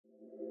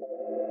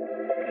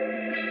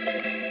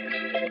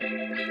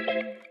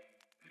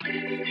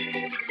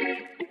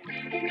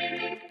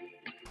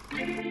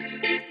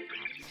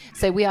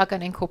So we are going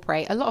to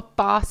incorporate a lot of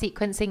bar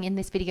sequencing in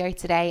this video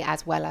today,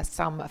 as well as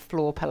some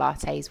floor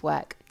Pilates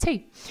work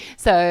too.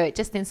 So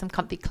just in some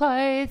comfy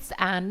clothes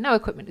and no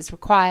equipment is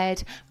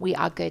required, we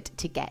are good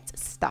to get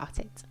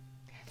started.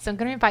 So I'm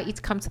going to invite you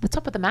to come to the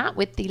top of the mat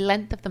with the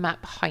length of the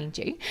mat behind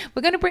you.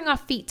 We're going to bring our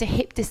feet to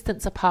hip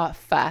distance apart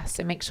first.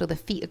 So make sure the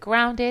feet are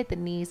grounded, the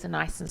knees are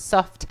nice and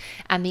soft,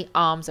 and the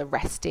arms are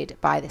rested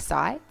by the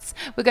sides.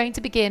 We're going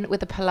to begin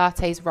with a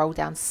Pilates roll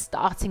down,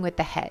 starting with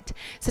the head.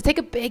 So take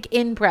a big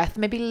in breath,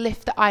 maybe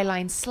lift the eye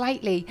line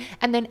slightly,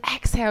 and then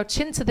exhale,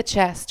 chin to the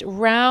chest,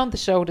 round the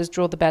shoulders,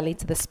 draw the belly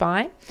to the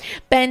spine.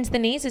 Bend the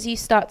knees as you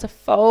start to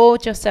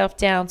fold yourself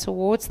down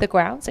towards the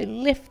ground. So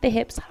lift the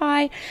hips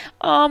high,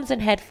 arms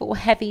and head fall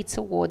heavy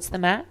towards the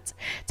mat.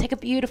 Take a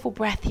beautiful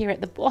breath here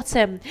at the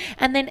bottom,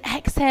 and then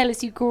exhale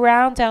as you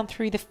ground down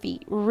through the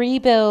feet.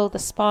 Rebuild the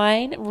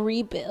spine,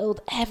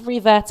 rebuild every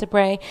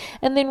vertebrae,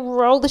 and then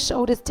roll the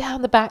shoulders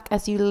down the back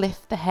as you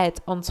lift the head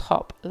on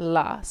top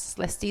last.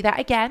 Let's do that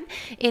again.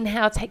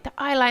 Inhale, take the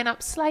eye line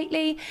up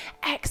slightly.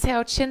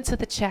 Exhale, chin to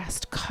the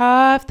chest,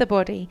 curve the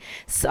body,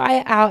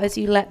 sigh out as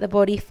you let the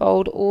body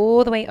fold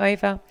all the way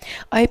over,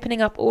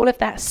 opening up all of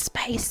that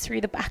space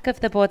through the back of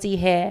the body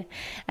here.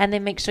 And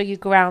then make sure you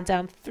ground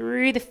down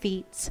through the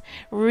feet,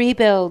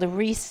 rebuild,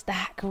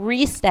 restack,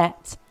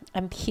 reset,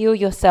 and peel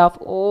yourself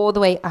all the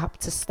way up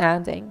to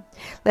standing.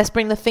 Let's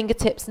bring the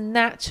fingertips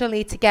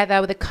naturally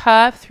together with a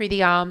curve through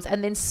the arms,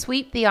 and then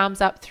sweep the arms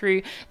up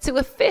through to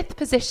a fifth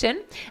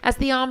position as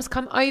the arms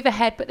come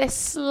overhead, but they're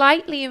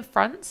slightly in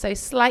front, so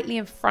slightly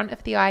in front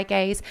of the eye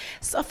gaze.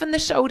 Soften the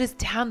shoulders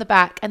down the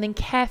back, and then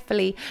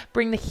carefully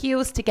bring the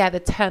heels together,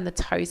 turn the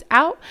toes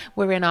out.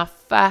 We're in our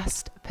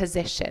first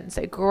position.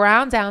 So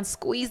ground down,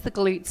 squeeze the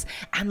glutes,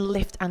 and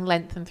lift and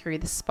lengthen through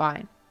the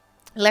spine.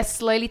 Let's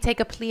slowly take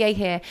a plie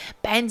here,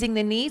 bending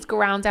the knees,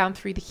 ground down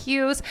through the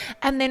heels,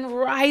 and then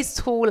rise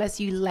tall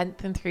as you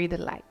lengthen through the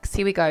legs.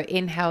 Here we go.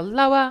 Inhale,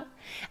 lower,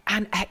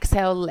 and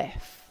exhale,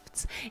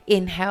 lift.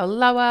 Inhale,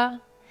 lower,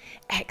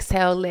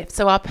 exhale, lift.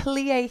 So our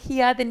plie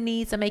here, the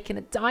knees are making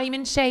a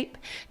diamond shape,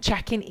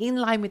 tracking in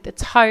line with the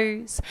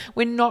toes.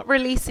 We're not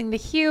releasing the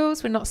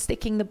heels. We're not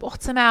sticking the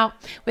bottom out.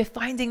 We're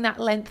finding that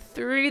length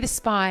through the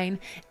spine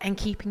and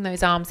keeping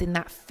those arms in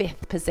that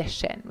fifth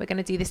position. We're going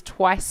to do this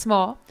twice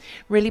more.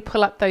 Really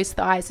pull up those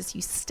thighs as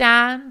you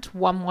stand.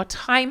 One more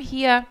time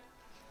here.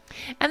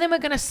 And then we're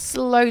going to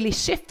slowly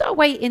shift our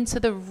weight into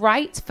the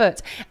right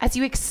foot as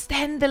you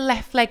extend the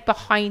left leg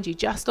behind you,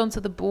 just onto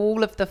the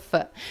ball of the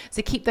foot.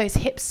 So keep those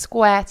hips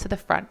square to the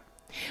front.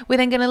 We're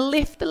then going to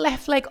lift the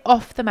left leg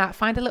off the mat.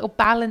 Find a little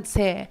balance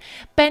here.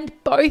 Bend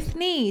both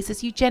knees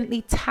as you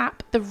gently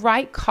tap the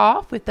right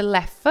calf with the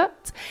left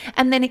foot,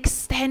 and then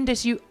extend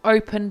as you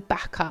open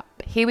back up.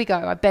 Here we go.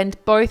 I bend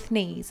both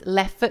knees.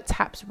 Left foot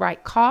taps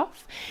right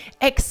calf.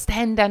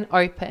 Extend and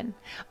open.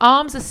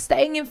 Arms are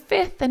staying in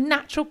fifth, a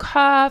natural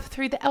curve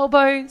through the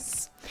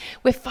elbows.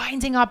 We're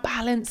finding our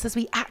balance as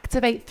we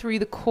activate through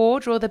the core,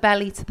 draw the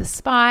belly to the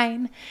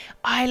spine.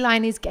 Eye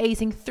line is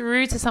gazing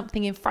through to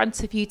something in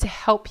front of you to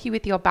help you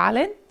with your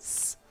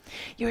balance.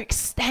 You're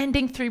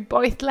extending through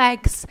both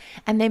legs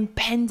and then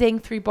bending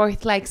through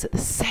both legs at the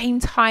same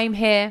time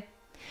here.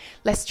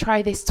 Let's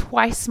try this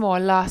twice more.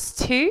 Last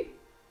two.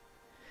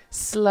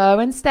 Slow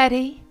and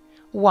steady.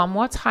 One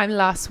more time.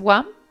 Last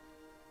one.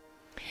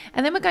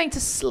 And then we're going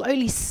to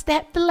slowly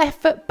step the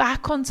left foot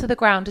back onto the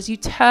ground as you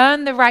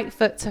turn the right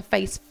foot to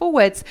face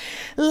forwards.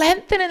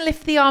 Lengthen and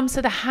lift the arms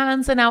so the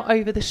hands are now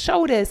over the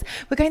shoulders.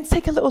 We're going to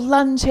take a little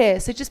lunge here.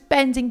 So just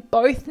bending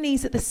both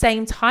knees at the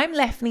same time.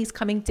 Left knee's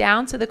coming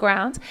down to the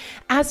ground.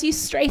 As you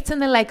straighten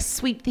the legs,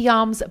 sweep the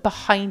arms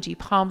behind you.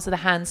 Palms of the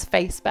hands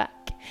face back.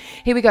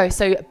 Here we go.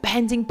 So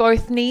bending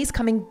both knees,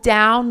 coming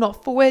down,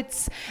 not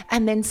forwards,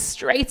 and then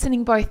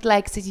straightening both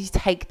legs as you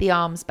take the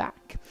arms back.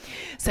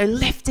 So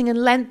lifting and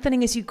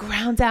lengthening as you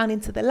ground down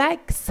into the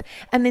legs,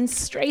 and then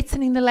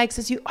straightening the legs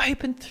as you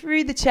open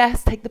through the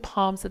chest, take the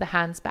palms of the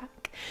hands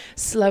back.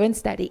 Slow and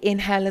steady.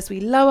 Inhale as we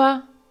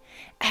lower.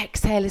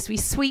 Exhale as we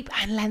sweep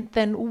and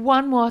lengthen.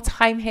 One more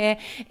time here.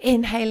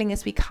 Inhaling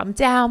as we come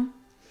down.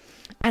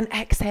 And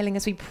exhaling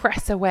as we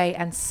press away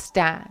and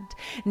stand.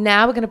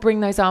 Now we're going to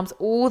bring those arms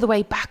all the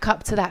way back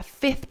up to that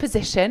fifth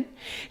position.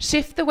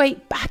 Shift the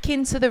weight back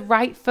into the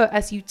right foot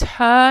as you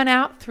turn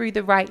out through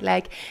the right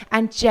leg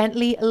and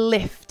gently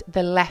lift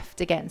the left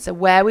again. So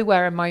where we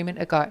were a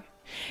moment ago.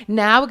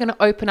 Now we're going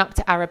to open up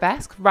to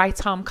arabesque.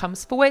 Right arm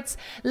comes forwards,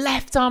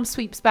 left arm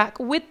sweeps back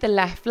with the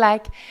left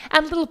leg,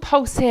 and a little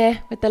pulse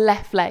here with the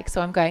left leg.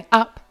 So I'm going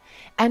up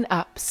and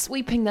up,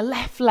 sweeping the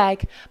left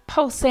leg,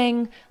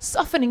 pulsing,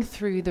 softening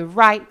through the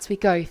right. We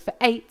go for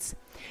 8,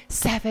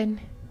 7,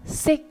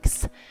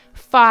 6,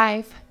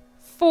 5,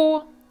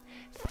 4,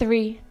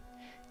 3,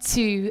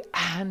 2,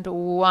 and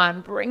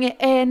 1. Bring it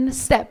in.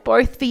 Step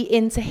both feet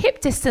into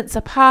hip distance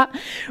apart.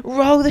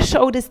 Roll the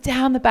shoulders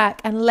down the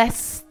back, and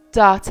let's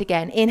Start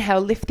again.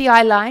 Inhale, lift the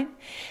eye line.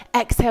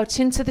 Exhale,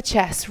 chin to the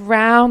chest,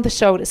 round the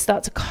shoulders.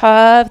 Start to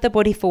curve the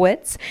body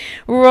forwards.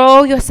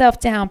 Roll yourself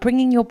down,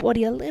 bringing your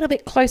body a little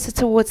bit closer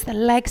towards the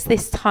legs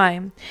this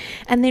time.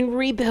 And then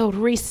rebuild,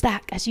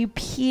 restack as you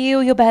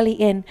peel your belly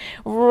in.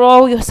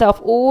 Roll yourself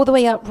all the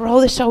way up.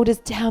 Roll the shoulders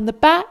down the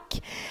back.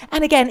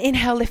 And again,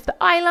 inhale, lift the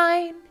eye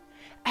line.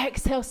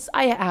 Exhale,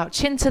 sigh it out,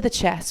 chin to the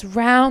chest,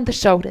 round the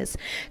shoulders,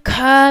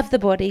 curve the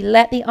body,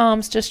 let the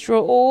arms just draw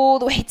all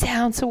the way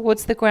down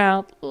towards the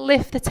ground,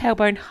 lift the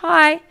tailbone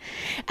high,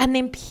 and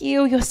then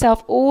peel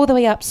yourself all the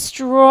way up,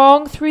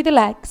 strong through the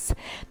legs.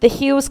 The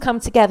heels come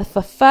together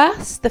for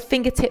first, the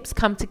fingertips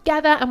come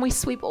together, and we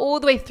sweep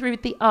all the way through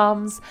the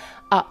arms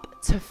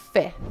up to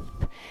fifth.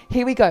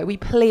 Here we go, we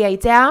plie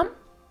down.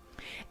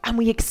 And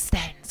we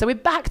extend. So we're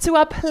back to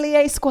our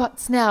plie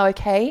squats now,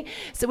 okay?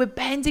 So we're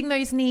bending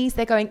those knees.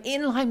 They're going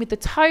in line with the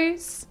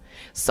toes.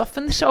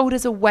 Soften the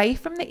shoulders away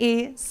from the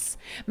ears.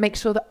 Make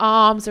sure the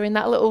arms are in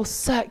that little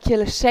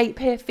circular shape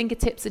here.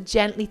 Fingertips are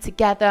gently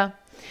together.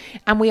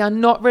 And we are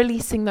not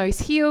releasing those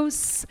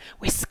heels.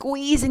 We're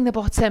squeezing the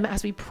bottom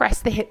as we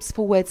press the hips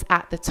forwards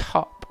at the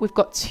top. We've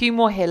got 2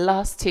 more here,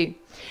 last 2.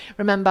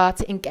 Remember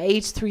to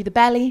engage through the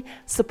belly,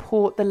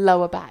 support the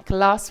lower back.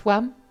 Last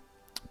one.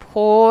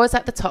 Pause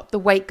at the top. The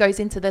weight goes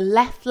into the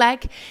left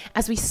leg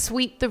as we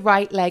sweep the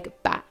right leg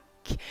back.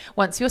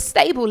 Once you're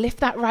stable,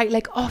 lift that right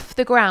leg off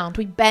the ground.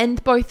 We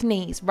bend both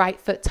knees. Right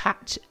foot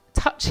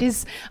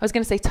touches, I was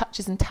going to say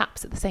touches and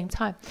taps at the same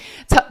time.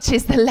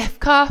 Touches the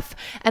left calf,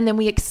 and then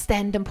we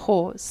extend and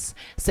pause.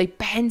 So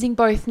bending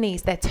both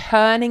knees, they're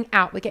turning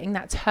out. We're getting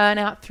that turn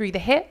out through the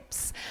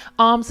hips.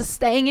 Arms are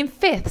staying in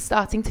fifth,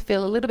 starting to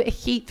feel a little bit of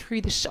heat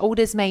through the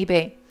shoulders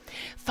maybe.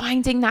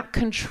 Finding that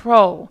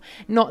control,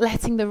 not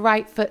letting the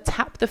right foot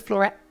tap the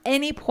floor at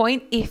any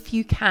point. If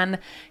you can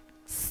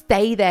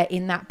stay there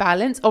in that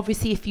balance.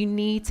 Obviously, if you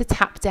need to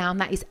tap down,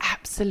 that is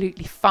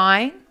absolutely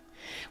fine.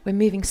 We're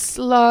moving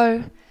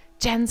slow,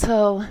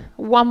 gentle.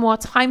 One more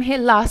time here,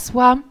 last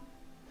one.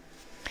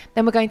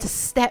 Then we're going to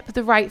step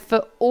the right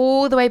foot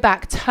all the way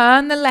back,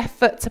 turn the left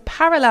foot to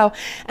parallel,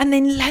 and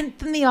then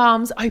lengthen the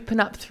arms, open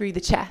up through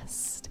the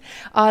chest.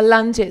 Our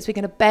lunges, we're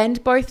going to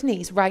bend both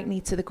knees, right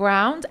knee to the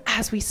ground.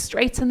 As we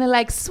straighten the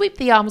legs, sweep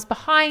the arms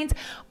behind,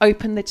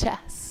 open the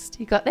chest.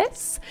 You got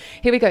this?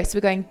 Here we go. So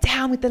we're going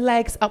down with the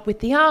legs, up with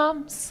the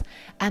arms,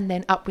 and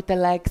then up with the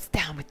legs,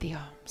 down with the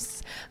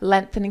arms.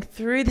 Lengthening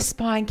through the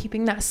spine,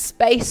 keeping that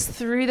space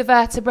through the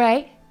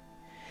vertebrae.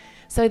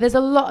 So there's a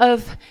lot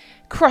of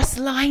cross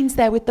lines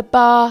there with the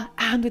bar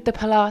and with the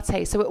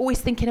Pilates. So we're always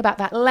thinking about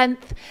that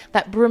length,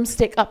 that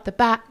broomstick up the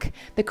back,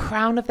 the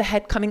crown of the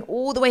head coming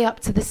all the way up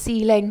to the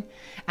ceiling,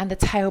 and the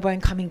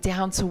tailbone coming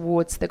down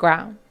towards the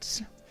ground.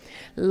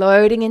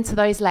 Loading into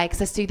those legs.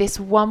 Let's do this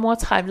one more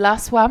time.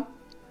 Last one.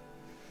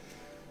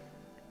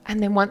 And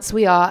then once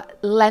we are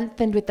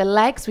lengthened with the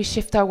legs, we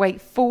shift our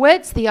weight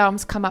forwards. The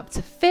arms come up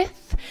to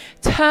fifth.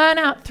 Turn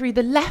out through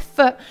the left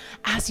foot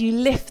as you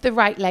lift the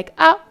right leg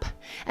up.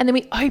 And then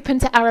we open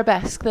to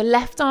arabesque. The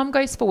left arm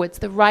goes forwards.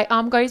 The right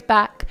arm goes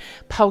back.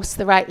 Pulse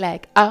the right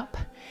leg up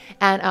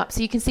and up.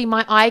 So you can see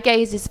my eye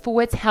gaze is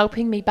forwards,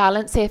 helping me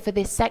balance here for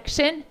this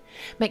section.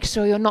 Make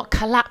sure you're not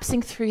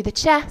collapsing through the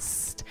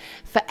chest.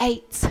 For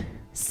 8,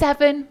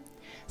 7,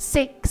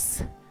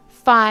 6,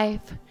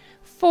 5,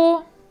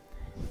 4,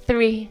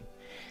 3,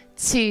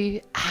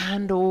 2,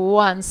 and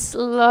 1.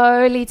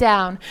 Slowly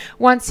down.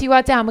 Once you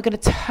are down, we're going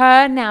to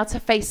turn now to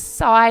face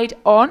side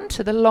on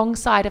to the long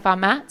side of our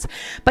mat.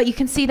 But you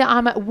can see that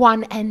I'm at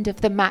one end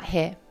of the mat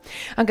here.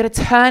 I'm going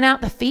to turn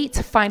out the feet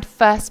to find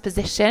first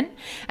position,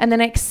 and then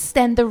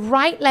extend the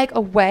right leg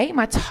away.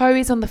 My toe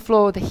is on the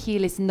floor, the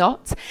heel is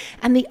not,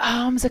 and the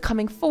arms are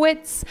coming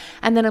forwards,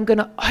 and then I'm going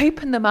to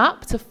open them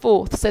up to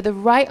fourth. So the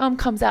right arm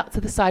comes out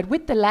to the side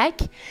with the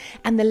leg,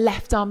 and the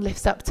left arm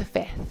lifts up to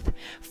fifth.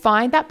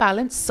 Find that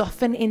balance,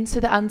 soften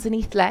into the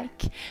underneath leg.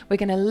 We're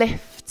going to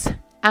lift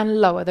and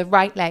lower. The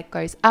right leg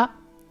goes up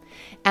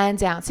and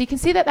down. So you can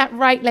see that that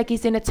right leg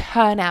is in a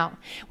turnout,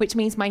 which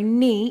means my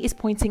knee is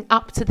pointing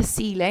up to the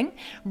ceiling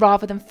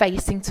rather than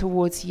facing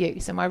towards you.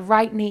 So my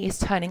right knee is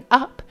turning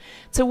up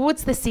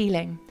towards the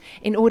ceiling.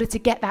 In order to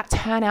get that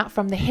turnout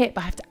from the hip,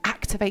 I have to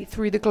activate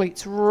through the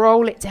glutes,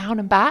 roll it down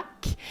and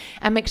back,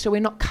 and make sure we're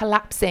not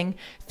collapsing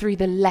through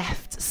the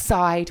left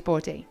side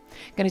body.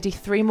 I'm going to do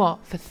 3 more.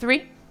 For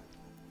 3,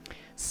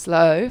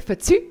 slow for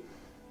 2,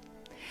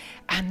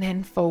 and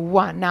then for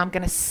 1. Now I'm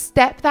going to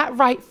step that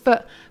right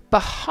foot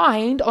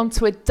behind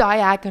onto a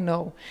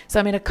diagonal. So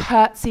I'm in a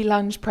curtsy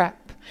lunge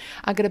prep.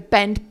 I'm going to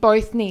bend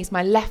both knees.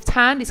 My left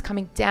hand is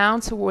coming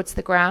down towards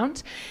the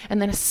ground,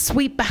 and then a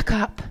sweep back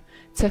up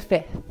to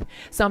fifth.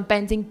 So I'm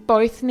bending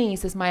both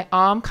knees as my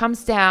arm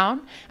comes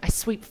down. I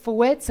sweep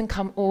forwards and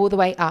come all the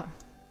way up.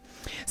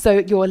 So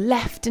your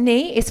left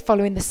knee is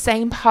following the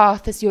same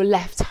path as your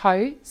left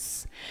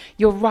toes.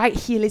 Your right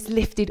heel is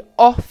lifted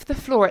off the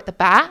floor at the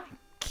back,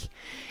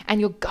 and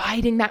you're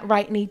guiding that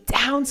right knee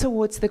down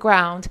towards the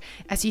ground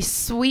as you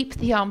sweep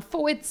the arm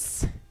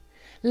forwards,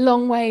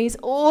 long ways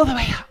all the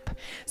way up.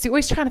 So you're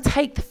always trying to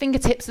take the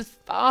fingertips as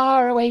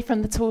far away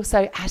from the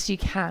torso as you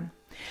can.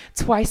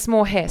 Twice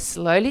more here.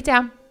 Slowly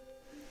down.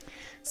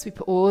 Sweep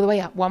it all the way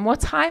up. One more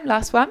time.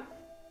 Last one.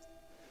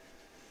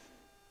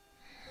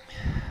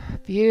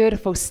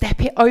 Beautiful.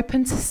 Step it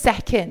open to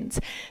second.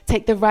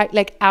 Take the right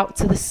leg out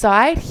to the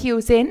side.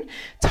 Heels in.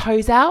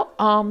 Toes out.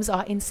 Arms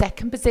are in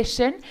second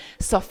position.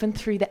 Soften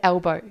through the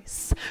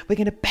elbows. We're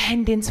going to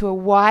bend into a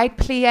wide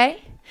plie.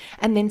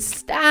 And then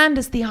stand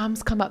as the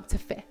arms come up to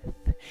fifth.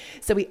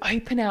 So we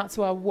open out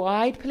to our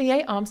wide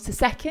plie, arms to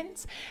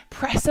second.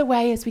 Press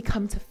away as we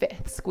come to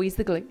fifth. Squeeze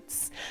the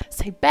glutes.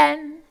 So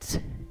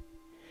bend,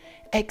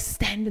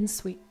 extend and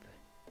sweep.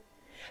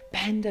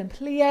 Bend and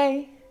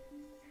plie,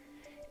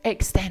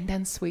 extend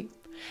and sweep.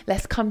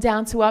 Let's come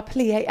down to our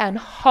plie and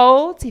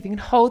hold. See if you can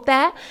hold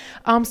there.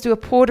 Arms do a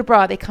port de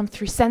bras. They come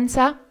through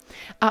center.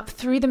 Up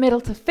through the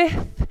middle to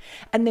fifth,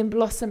 and then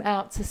blossom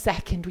out to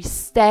second. We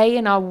stay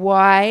in our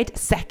wide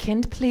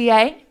second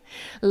plie.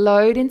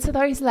 Load into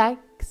those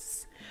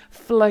legs.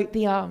 Float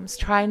the arms.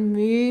 Try and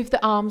move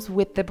the arms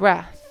with the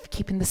breath,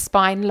 keeping the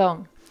spine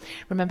long.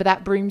 Remember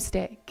that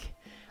broomstick.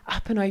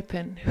 Up and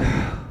open.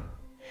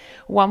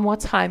 One more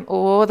time,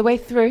 all the way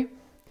through.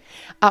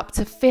 Up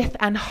to fifth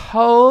and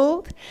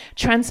hold.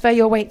 Transfer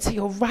your weight to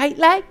your right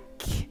leg.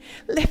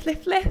 Lift,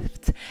 lift,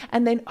 lift.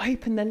 And then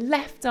open the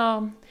left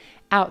arm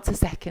out to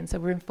second, so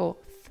we're in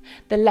fourth.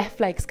 The left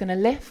leg's going to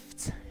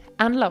lift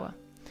and lower,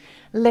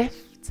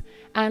 lift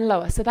and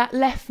lower. So that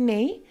left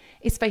knee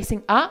is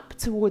facing up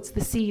towards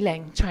the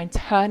ceiling. Try and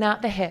turn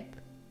out the hip.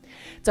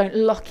 Don't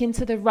lock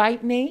into the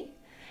right knee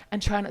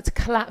and try not to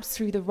collapse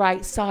through the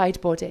right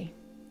side body.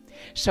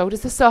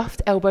 Shoulders are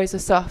soft, elbows are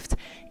soft,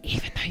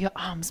 even though your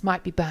arms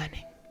might be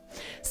burning.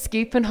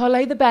 Scoop and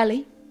hollow the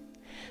belly.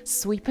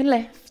 Sweep and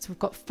lift. We've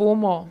got 4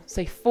 more.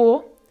 So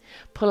 4,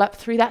 pull up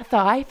through that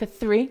thigh for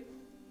 3,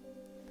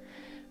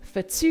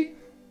 for 2,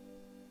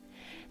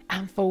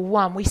 and for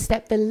 1. We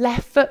step the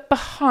left foot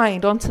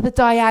behind onto the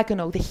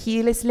diagonal. The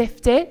heel is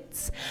lifted.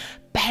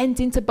 Bend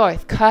into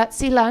both.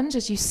 Curtsy lunge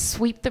as you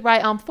sweep the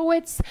right arm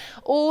forwards.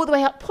 All the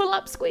way up. Pull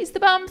up. Squeeze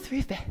the bum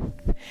through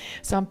fifth.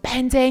 So I'm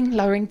bending,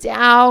 lowering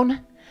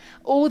down.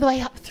 All the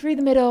way up through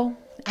the middle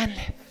and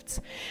lift.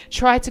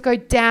 Try to go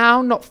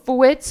down, not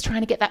forwards.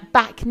 Trying to get that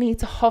back knee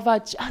to hover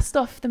just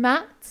off the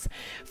mat.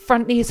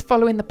 Front knee is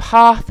following the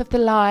path of the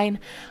line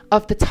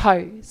of the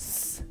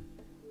toes.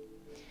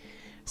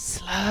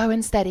 Slow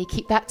and steady.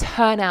 Keep that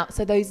turn out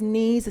so those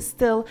knees are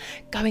still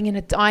going in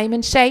a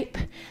diamond shape.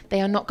 They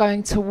are not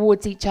going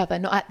towards each other,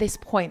 not at this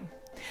point.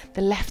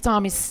 The left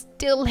arm is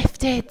still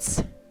lifted.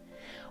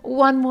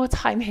 One more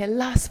time here.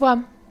 Last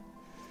one.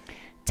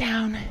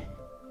 Down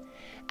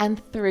and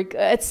through.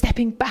 Good.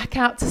 Stepping back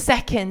out to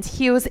second.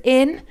 Heels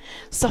in.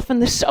 Soften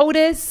the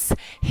shoulders.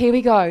 Here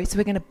we go. So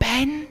we're going to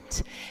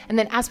bend. And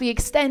then as we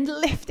extend,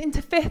 lift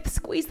into fifth.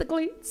 Squeeze the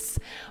glutes.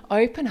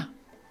 Open up.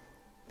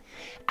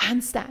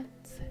 And stand.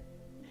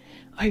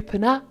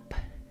 Open up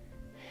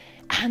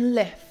and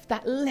lift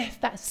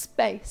that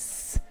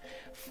space,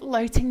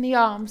 floating the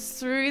arms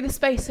through the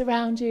space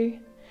around you,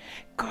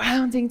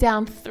 grounding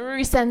down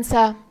through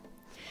center,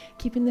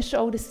 keeping the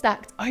shoulders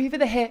stacked over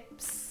the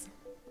hips.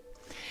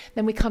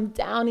 Then we come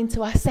down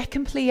into our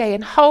second plie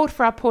and hold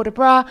for our port de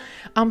bras.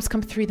 Arms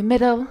come through the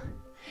middle,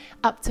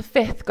 up to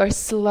fifth. Go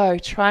slow.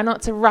 Try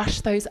not to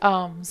rush those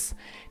arms.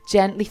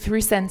 Gently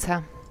through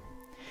center,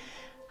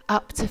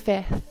 up to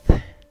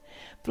fifth.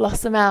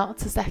 Blossom out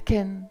to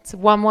second.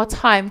 One more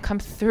time. Come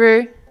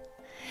through.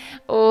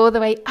 All the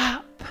way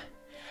up.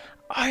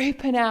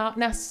 Open out.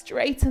 Now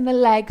straighten the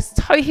legs.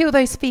 Toe heel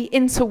those feet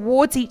in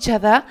towards each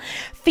other.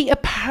 Feet are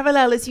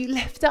parallel as you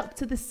lift up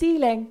to the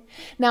ceiling.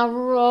 Now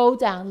roll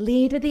down.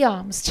 Lead of the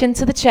arms. Chin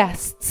to the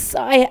chest.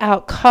 Sigh it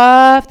out.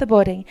 Curve the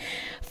body.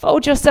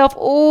 Fold yourself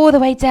all the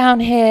way down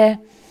here.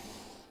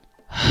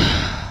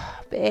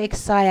 Big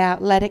sigh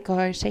out. Let it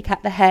go. Shake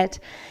out the head.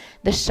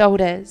 The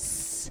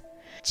shoulders.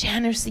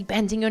 Generously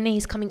bending your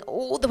knees, coming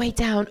all the way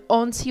down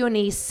onto your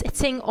knees,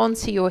 sitting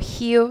onto your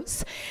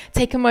heels.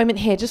 Take a moment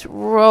here, just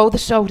roll the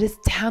shoulders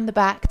down the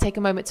back. Take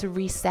a moment to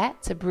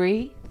reset, to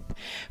breathe.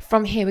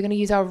 From here, we're going to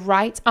use our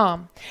right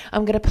arm.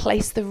 I'm going to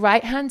place the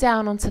right hand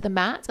down onto the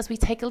mat as we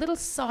take a little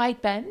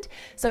side bend.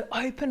 So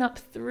open up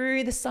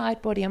through the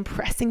side body. I'm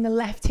pressing the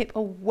left hip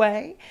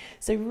away.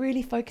 So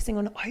really focusing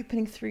on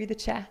opening through the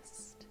chest.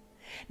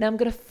 Now I'm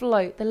going to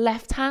float. The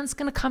left hand's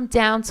going to come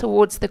down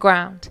towards the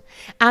ground.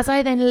 As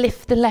I then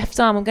lift the left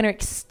arm, I'm going to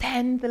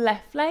extend the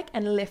left leg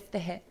and lift the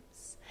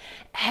hips.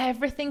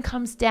 Everything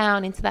comes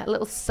down into that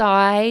little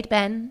side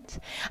bend,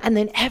 and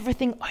then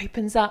everything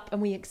opens up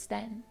and we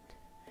extend.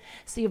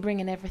 So you're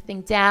bringing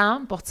everything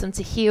down, bottom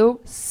to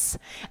heels,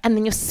 and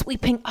then you're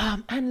sweeping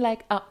arm and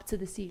leg up to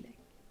the ceiling.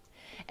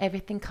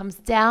 Everything comes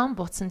down,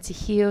 bottom to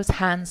heels,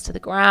 hands to the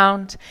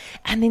ground,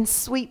 and then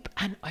sweep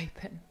and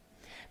open.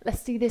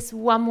 Let's do this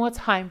one more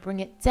time. Bring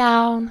it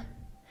down.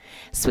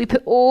 Sweep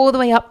it all the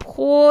way up.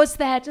 Pause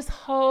there. Just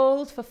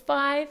hold for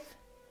 5,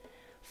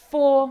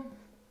 4,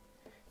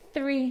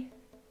 3,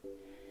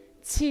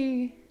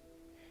 2,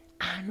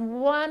 and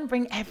 1.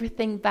 Bring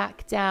everything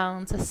back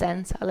down to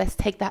center. Let's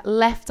take that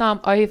left arm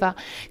over.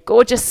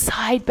 Gorgeous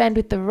side bend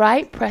with the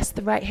right. Press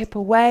the right hip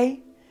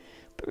away.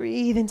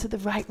 Breathe into the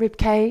right rib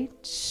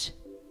cage.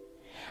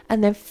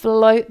 And then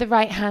float the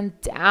right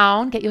hand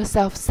down. Get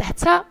yourself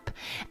set up.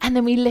 And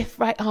then we lift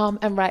right arm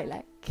and right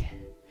leg.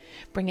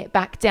 Bring it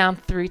back down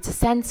through to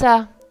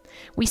center.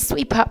 We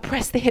sweep up,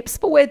 press the hips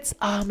forwards,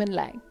 arm and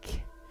leg.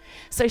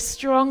 So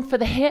strong for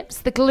the hips,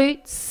 the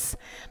glutes,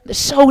 the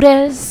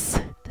shoulders,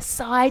 the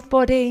side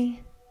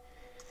body.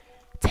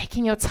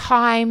 Taking your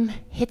time,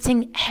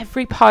 hitting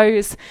every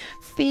pose,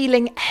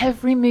 feeling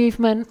every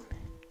movement.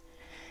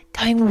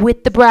 Going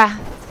with the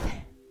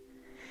breath.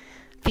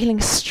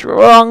 Feeling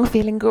strong,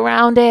 feeling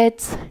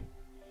grounded.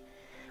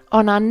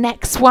 On our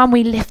next one,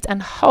 we lift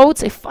and hold.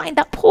 So find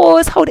that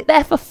pause, hold it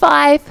there for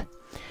 5,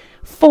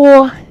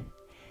 4,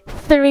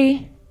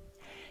 3,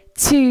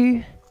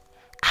 2,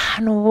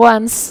 and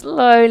 1.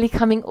 Slowly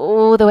coming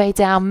all the way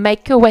down.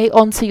 Make your way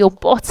onto your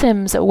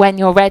bottoms when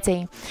you're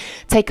ready.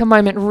 Take a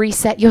moment,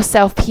 reset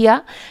yourself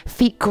here.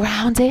 Feet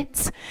grounded.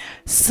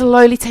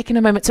 Slowly taking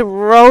a moment to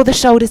roll the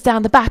shoulders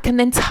down the back and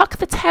then tuck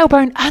the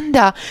tailbone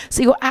under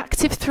so you're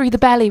active through the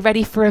belly,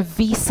 ready for a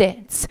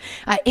V-sit.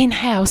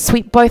 Inhale,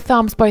 sweep both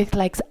arms, both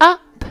legs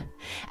up,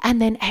 and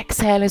then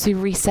exhale as we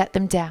reset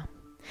them down.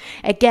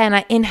 Again,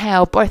 I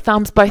inhale, both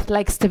arms, both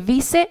legs to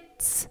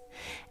V-sits,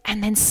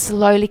 and then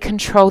slowly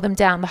control them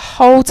down the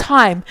whole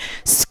time,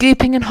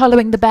 scooping and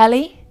hollowing the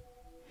belly,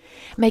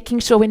 making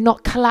sure we're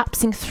not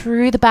collapsing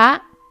through the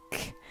back.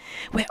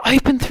 We're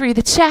open through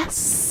the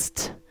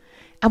chest,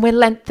 and we're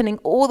lengthening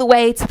all the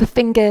way to the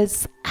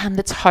fingers and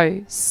the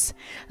toes.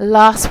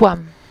 Last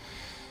one.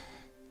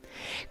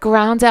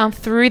 Ground down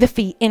through the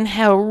feet.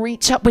 Inhale,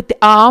 reach up with the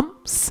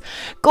arms.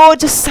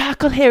 Gorgeous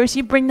circle here as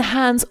you bring the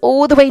hands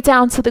all the way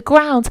down to the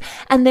ground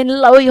and then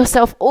lower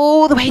yourself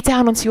all the way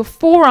down onto your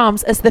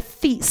forearms as the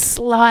feet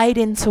slide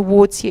in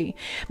towards you.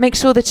 Make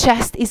sure the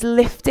chest is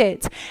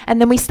lifted, and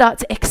then we start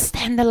to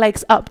extend the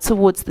legs up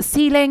towards the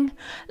ceiling,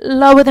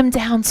 lower them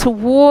down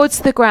towards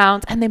the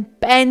ground, and then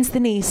bend the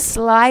knees,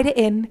 slide it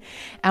in,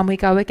 and we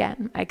go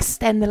again.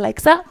 Extend the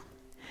legs up.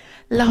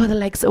 Lower the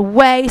legs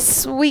away,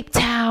 sweep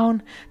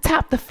down,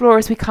 tap the floor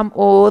as we come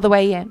all the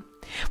way in.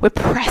 We're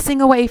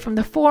pressing away from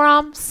the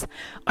forearms,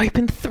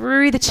 open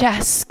through the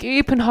chest,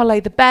 scoop and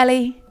hollow the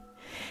belly,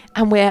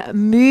 and we're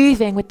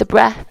moving with the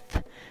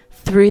breath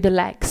through the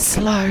legs.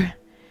 Slow,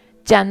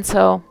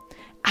 gentle,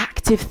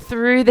 active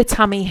through the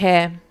tummy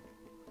here.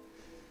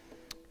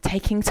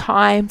 Taking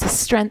time to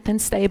strengthen,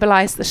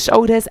 stabilize the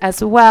shoulders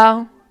as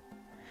well.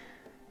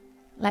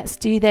 Let's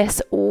do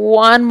this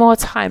one more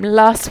time.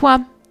 Last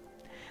one.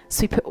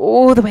 Sweep it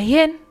all the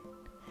way in,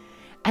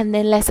 and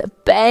then let's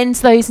bend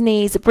those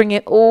knees, bring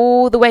it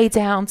all the way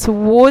down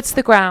towards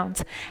the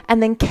ground,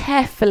 and then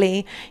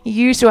carefully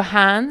use your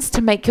hands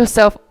to make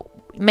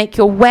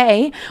your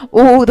way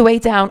all the way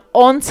down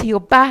onto your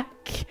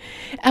back.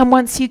 And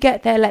once you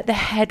get there, let the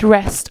head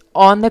rest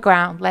on the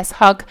ground. Let's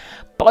hug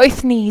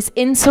both knees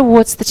in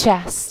towards the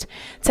chest.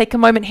 Take a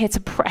moment here to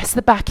press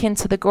the back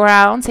into the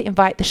ground to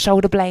invite the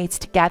shoulder blades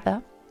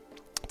together.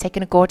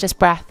 Taking a gorgeous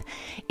breath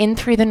in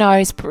through the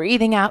nose,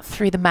 breathing out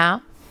through the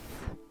mouth.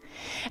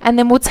 And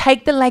then we'll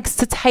take the legs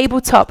to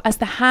tabletop as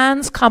the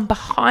hands come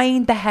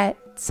behind the head.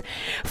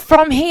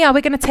 From here,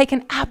 we're going to take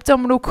an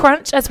abdominal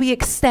crunch as we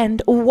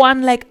extend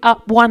one leg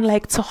up, one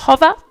leg to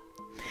hover.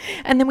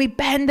 And then we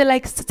bend the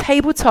legs to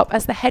tabletop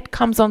as the head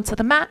comes onto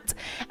the mat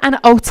and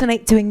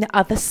alternate doing the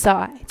other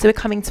side. So we're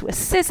coming to a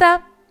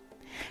scissor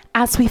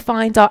as we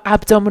find our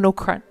abdominal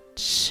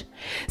crunch.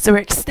 So we're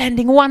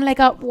extending one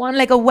leg up, one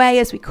leg away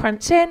as we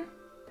crunch in,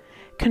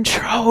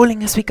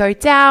 controlling as we go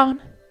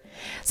down.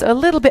 So a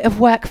little bit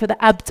of work for the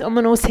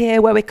abdominals here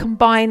where we're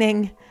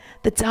combining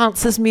the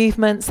dancer's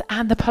movements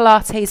and the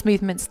Pilates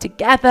movements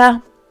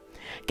together,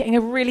 getting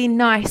a really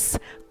nice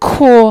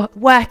core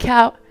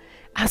workout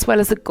as well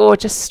as a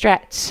gorgeous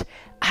stretch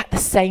at the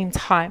same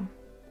time.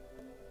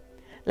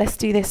 Let's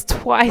do this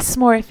twice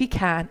more if you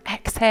can.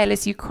 Exhale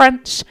as you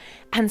crunch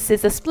and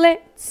scissor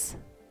splits.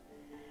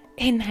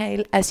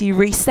 Inhale as you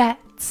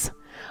reset.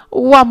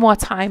 One more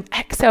time.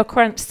 Exhale,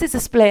 crunch, scissor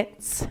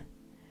splits.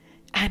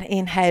 And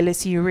inhale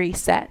as you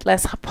reset.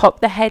 Let's pop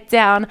the head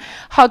down.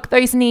 Hug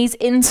those knees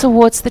in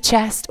towards the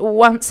chest.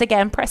 Once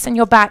again, pressing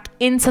your back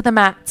into the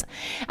mat.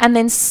 And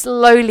then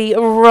slowly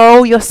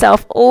roll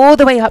yourself all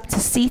the way up to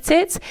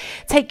seated.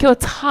 Take your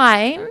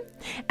time.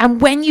 And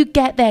when you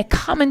get there,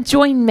 come and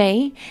join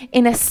me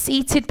in a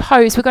seated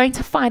pose. We're going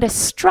to find a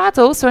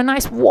straddle, so a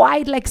nice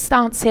wide leg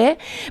stance here.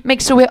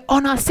 Make sure we're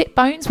on our sit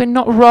bones, we're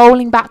not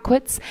rolling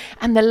backwards,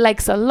 and the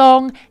legs are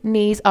long,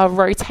 knees are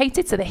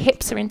rotated, so the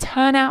hips are in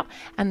turnout,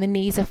 and the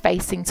knees are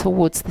facing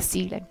towards the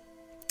ceiling.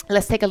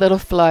 Let's take a little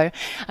flow.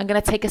 I'm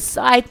going to take a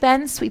side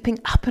bend, sweeping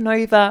up and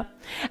over,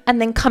 and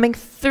then coming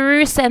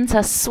through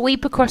center,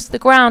 sweep across the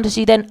ground as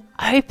you then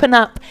open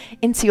up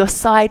into your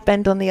side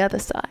bend on the other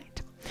side.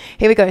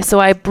 Here we go. So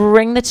I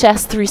bring the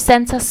chest through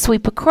center,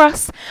 sweep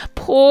across,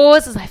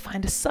 pause as I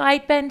find a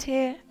side bend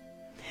here.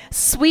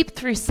 sweep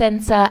through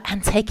center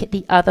and take it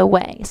the other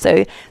way.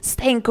 So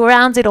staying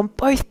grounded on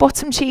both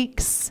bottom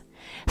cheeks,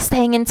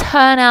 staying in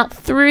turn out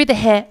through the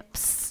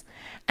hips.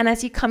 And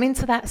as you come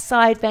into that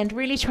side bend,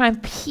 really try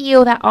and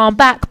peel that arm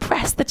back,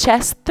 press the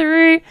chest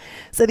through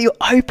so that you're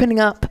opening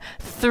up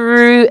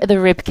through the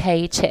rib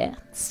cage here.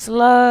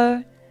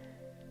 Slow,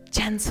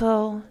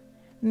 gentle,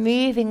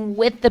 moving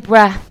with the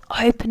breath,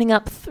 opening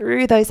up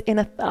through those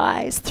inner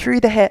thighs,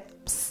 through the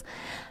hips.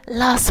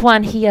 Last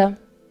one here.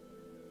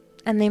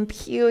 And then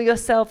peel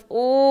yourself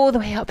all the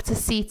way up to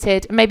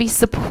seated. Maybe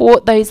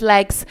support those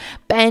legs,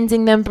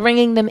 bending them,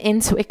 bringing them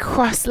into a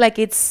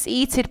cross-legged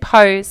seated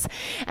pose.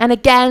 And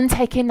again,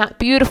 taking that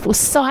beautiful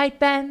side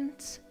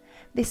bend.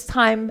 This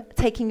time,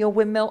 taking your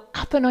windmill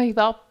up and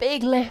over,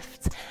 big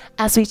lift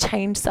as we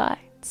change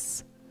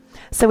sides.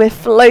 So we're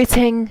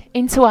floating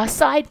into our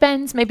side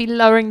bends, maybe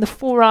lowering the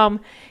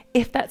forearm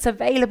if that's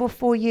available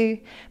for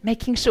you,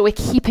 making sure we're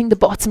keeping the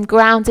bottom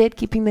grounded,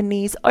 keeping the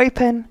knees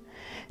open,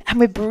 and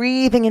we're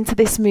breathing into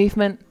this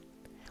movement.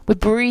 We're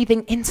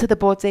breathing into the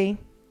body,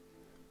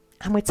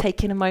 and we're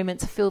taking a moment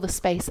to feel the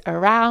space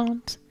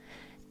around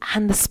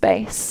and the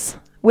space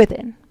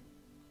within.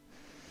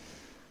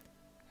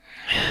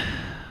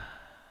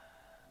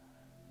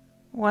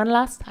 One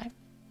last time.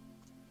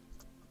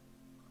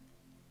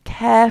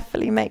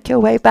 Carefully make your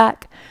way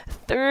back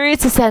through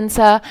to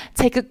center.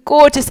 Take a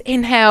gorgeous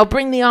inhale.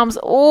 Bring the arms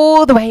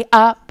all the way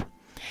up.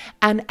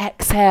 And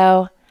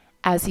exhale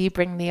as you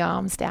bring the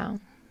arms down.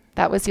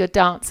 That was your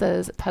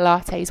Dancers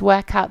Pilates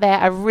workout there.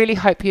 I really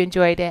hope you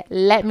enjoyed it.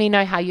 Let me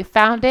know how you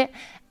found it.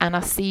 And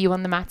I'll see you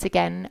on the mat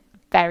again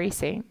very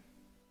soon.